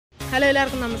Hello,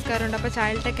 everyone. Namaskaram. Now,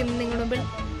 child tech in the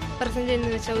present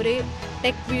a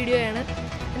tech video.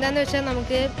 Then we have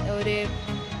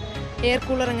air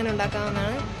cooler.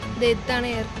 This is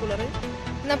air cooler. We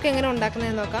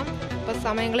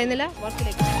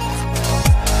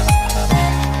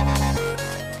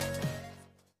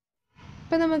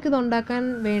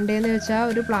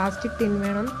have a plastic tin.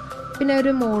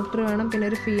 A motor and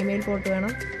a female port.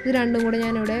 This is connected. We have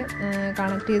a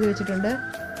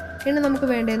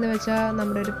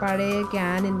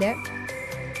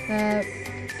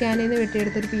can in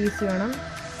the piece. We have a cup.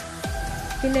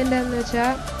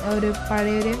 I will cut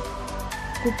it. We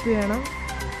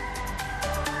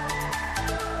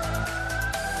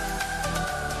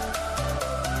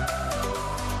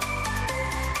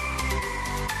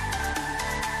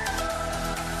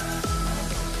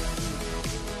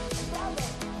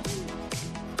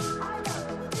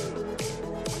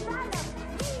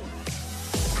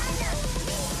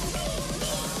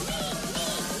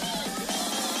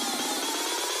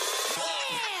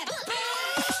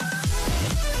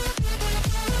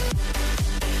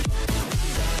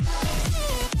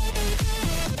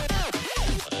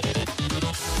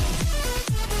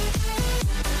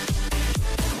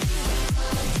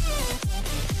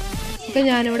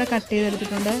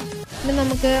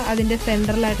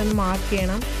will mark the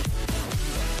center.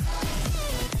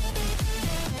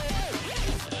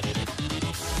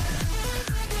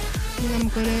 We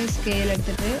will scale it.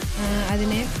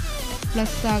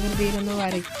 Plus, we will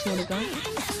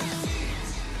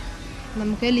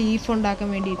leaf on the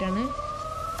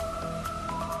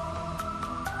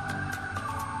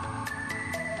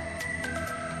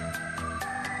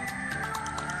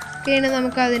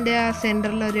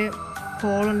center.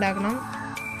 Hole ഉണ്ടാക്കണം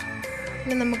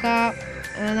പിന്നെ നമുക്ക്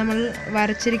നമ്മൾ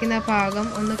വരച്ചിരിക്കുന്ന ഭാഗം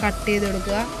ഒന്ന് cut ചെയ്ത്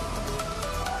കൊടുക്കുക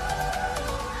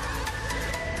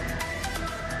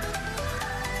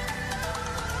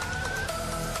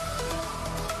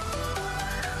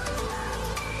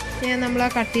നമ്മൾ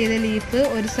cut ചെയ്ത ലീഫ്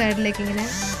ഒരു സൈഡിലേക്ക് ഇങ്ങനെ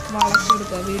വളച്ചു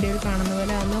കൊടുക്കുക വീഡിയോയിൽ കാണുന്ന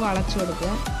പോലെ ഒന്ന് വളച്ചു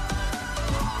കൊടുക്കുക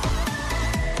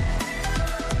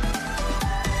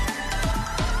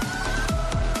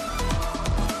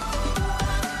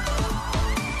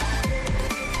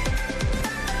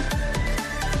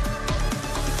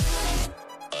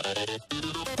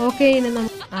Okay, we will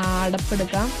add a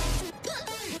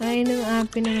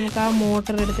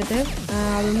motor. We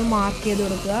will mark the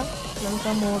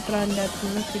motor and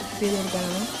fix it.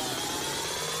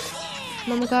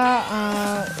 We will cut it.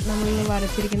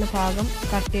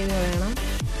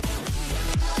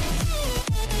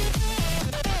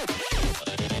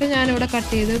 I will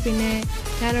cut it.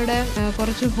 I will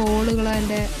cut a hole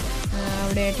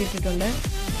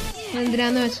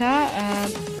എന്തിനാന്ന് വെച്ചാൽ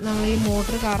നമ്മൾ ഈ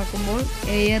മോട്ടർ കറക്കുമ്പോൾ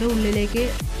എയർ ഉള്ളിലേക്ക്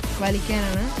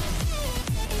വലിക്കാനാണ്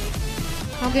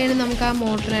ഓക്കേ ഇനി നമുക്ക് ആ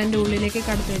മോട്ടർ അതിന്റെ ഉള്ളിലേക്ക്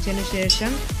കടത്തി വെച്ചതിന്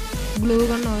ശേഷം ഗ്ലൂ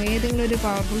ഗണ്ണോ ഏതെങ്കിലും ഒരു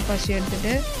പവർഫുൾ പശ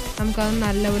എടുത്തിട്ട് നമുക്ക് അത്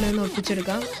നല്ലപോലെ ഒന്ന്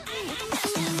ഒട്ടിച്ചെടുക്കാം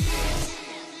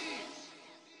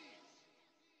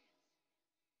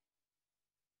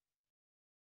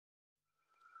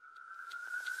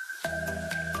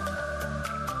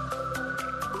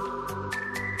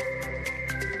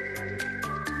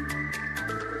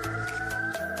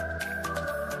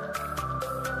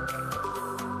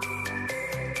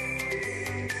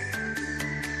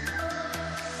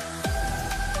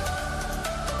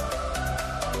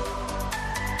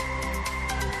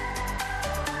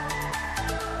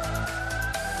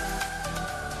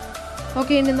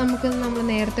Okay, we will fit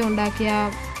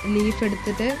leaf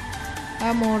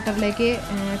a motor like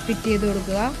fit it.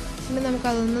 We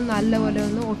will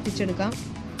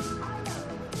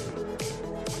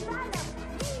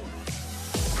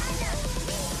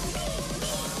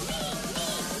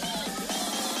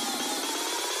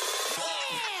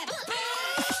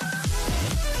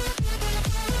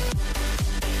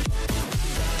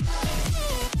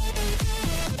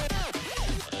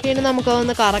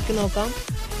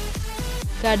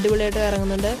അടിപൊളിയായിട്ട്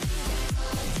ഇറങ്ങുന്നുണ്ട്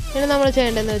ഇനി നമ്മൾ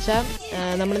ചെയ്യേണ്ടതെന്ന് വെച്ചാൽ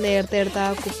നമ്മൾ നേരത്തെ എടുത്ത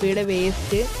ആ കുപ്പിയുടെ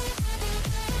വേസ്റ്റ്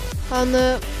അതൊന്ന്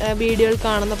വീഡിയോയിൽ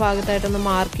കാണുന്ന ഭാഗത്തായിട്ടൊന്ന്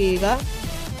മാർക്ക് ചെയ്യുക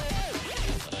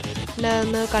പിന്നെ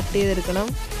അതൊന്ന് കട്ട് ചെയ്തെടുക്കണം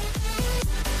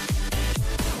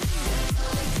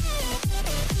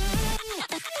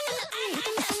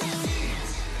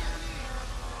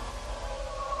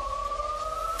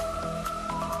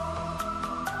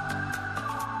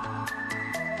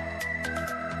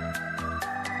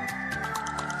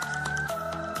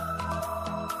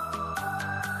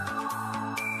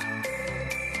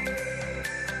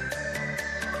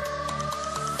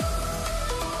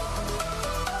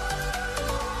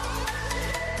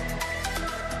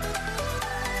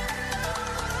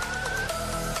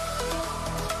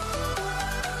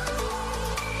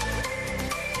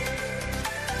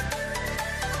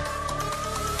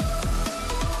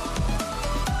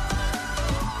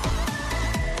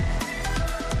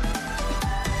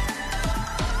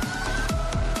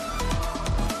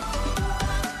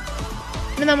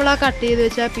പിന്നെ നമ്മൾ ആ കട്ട് ചെയ്ത്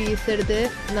വെച്ച പീസ് എടുത്ത്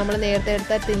നമ്മൾ നേരത്തെ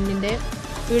എടുത്ത ടിന്നിൻ്റെ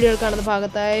വീഡിയോ കാണുന്ന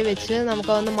ഭാഗത്തായി വെച്ച്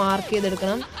നമുക്കതൊന്ന് മാർക്ക്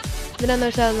ചെയ്തെടുക്കണം. ഇതിനെന്ന്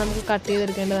വെച്ചാൽ അത് നമുക്ക് കട്ട്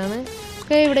ചെയ്തെടുക്കേണ്ടതാണ്.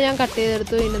 ഓക്കെ, ഇവിടെ ഞാൻ കട്ട്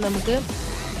ചെയ്തെടുത്തു. ഇനി നമുക്ക്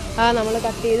നമ്മൾ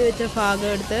കട്ട് ചെയ്ത് വെച്ച ഭാഗം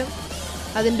എടുത്ത്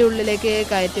അതിൻ്റെ ഉള്ളിലേക്ക്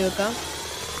കയറ്റി വെക്കാം.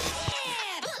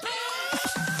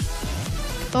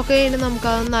 ഓക്കെ, ഇനി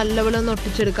നമുക്കത് നല്ലപോലെ ഒന്ന്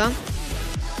ഒട്ടിച്ചെടുക്കാം.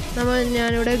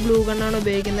 ഞാനിവിടെ ഗ്ലൂ ഗണ്ണാണ്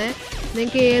ഉപയോഗിക്കുന്നത്.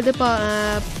 നിങ്ങൾക്ക് ഏത്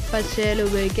പശയാലും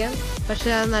ഉപയോഗിക്കാം, പക്ഷേ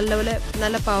അത്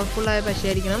നല്ല പവർഫുള്ളായ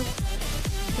പശയായിരിക്കണം.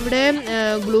 ഇവിടെ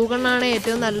ഗ്ലൂ ഗണ്ണാണ്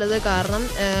ഏറ്റവും നല്ലത്, കാരണം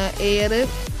എയർ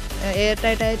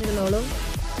ടൈറ്റായിട്ടിരുന്നോളും.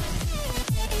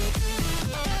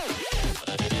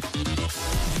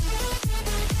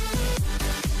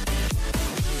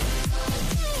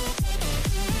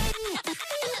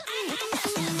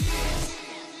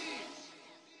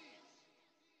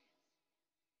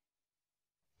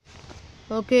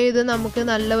 ഓക്കെ, ഇത് നമുക്ക്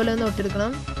നല്ലപോലെ ഒന്ന്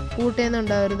ഒട്ടിയെടുക്കണം, കൂട്ടയൊന്നും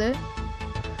ഉണ്ടാവരുത്.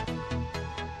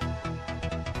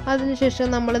 അതിനുശേഷം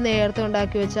നമ്മൾ നേരത്തെ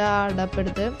ഉണ്ടാക്കി വെച്ച ആ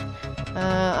അടപ്പെടുത്ത്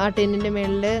ആ ടിന്നിൻ്റെ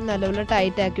മുകളിൽ നല്ലപോലെ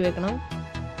ടൈറ്റ് ആക്കി വെക്കണം.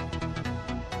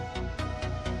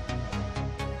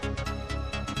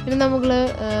 പിന്നെ നമ്മൾ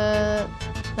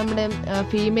നമ്മുടെ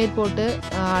ഫീമെയിൽ പോട്ട്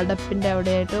അടപ്പിൻ്റെ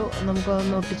അവിടെയായിട്ട്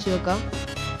നമുക്കൊന്ന് ഒട്ടിച്ച് വെക്കാം.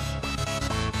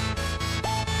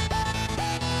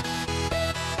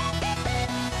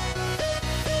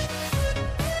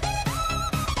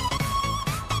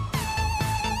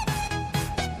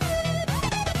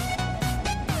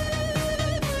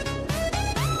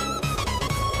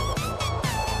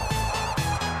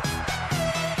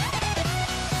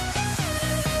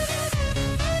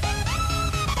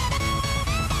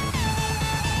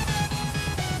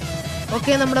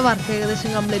 ഓക്കെ, നമ്മുടെ വർക്ക്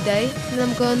ഏകദേശം കംപ്ലീറ്റ് ആയി. ഇനി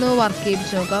നമുക്കൊന്ന് വർക്ക്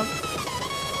ചെയ്യിപ്പിച്ച് നോക്കാം.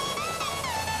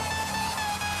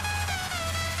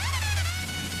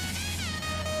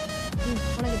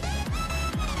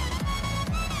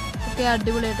 ഓക്കെ,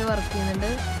 അടിപൊളിയായിട്ട് വർക്ക്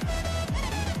ചെയ്യുന്നുണ്ട്.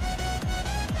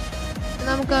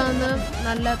 നമുക്കതൊന്ന്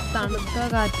നല്ല തണുത്ത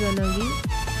കാറ്റ് വന്നെങ്കിൽ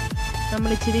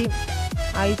നമ്മളിച്ചിരി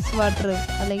ഐസ് വാട്ടർ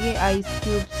അല്ലെങ്കിൽ ഐസ്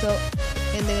ക്യൂബ്സോ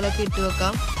എന്തെങ്കിലുമൊക്കെ ഇട്ട്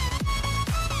വെക്കാം.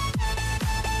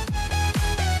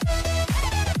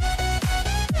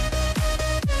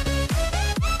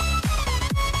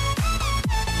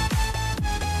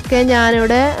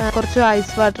 ഞാനിവിടെ കുറച്ച്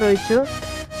ഐസ് വാട്ടർ ഒഴിച്ചു.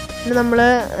 പിന്നെ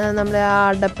നമ്മുടെ ആ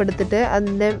അടപ്പെടുത്തിട്ട്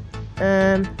അതിൻ്റെ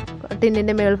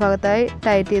ടിന്നിൻ്റെ മേൽഭാഗത്തായി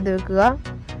ടൈറ്റ് ചെയ്ത് വെക്കുക.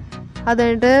 അത്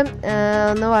കഴിഞ്ഞിട്ട്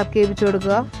ഒന്ന് വർക്ക് ചെയ്യിപ്പിച്ച്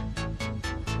കൊടുക്കുക.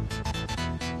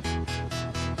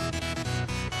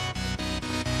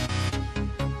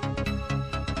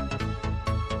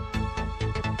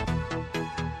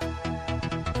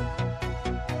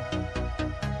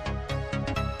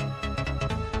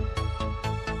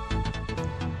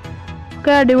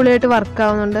 ഒക്കെ അടിപൊളിയായിട്ട് വർക്ക്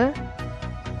ആവുന്നുണ്ട്.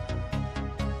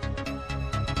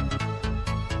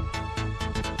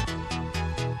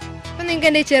 അപ്പം നിങ്ങൾക്ക്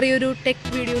എൻ്റെ ചെറിയൊരു ടെക്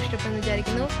വീഡിയോ ഇഷ്ടപ്പെടുന്നു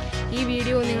വിചാരിക്കുന്നു. ഈ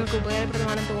വീഡിയോ നിങ്ങൾക്ക്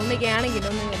ഉപകാരപ്രദമാണെന്ന് തോന്നുകയാണെങ്കിൽ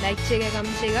ഒന്ന് ലൈക്ക് ചെയ്യുക,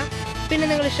 കമൻറ്റ് ചെയ്യുക. പിന്നെ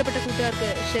നിങ്ങൾ ഇഷ്ടപ്പെട്ട കൂട്ടുകാർക്ക്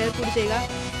ഷെയർ കൂടി ചെയ്യുക.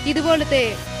 ഇതുപോലത്തെ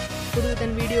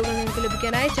പുതുപുത്തൻ വീഡിയോകൾ നിങ്ങൾക്ക്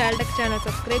ലഭിക്കാനായി ചൈൽഡ് ടെക് ചാനൽ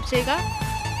സബ്സ്ക്രൈബ് ചെയ്യുക.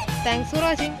 Thanks for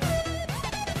watching.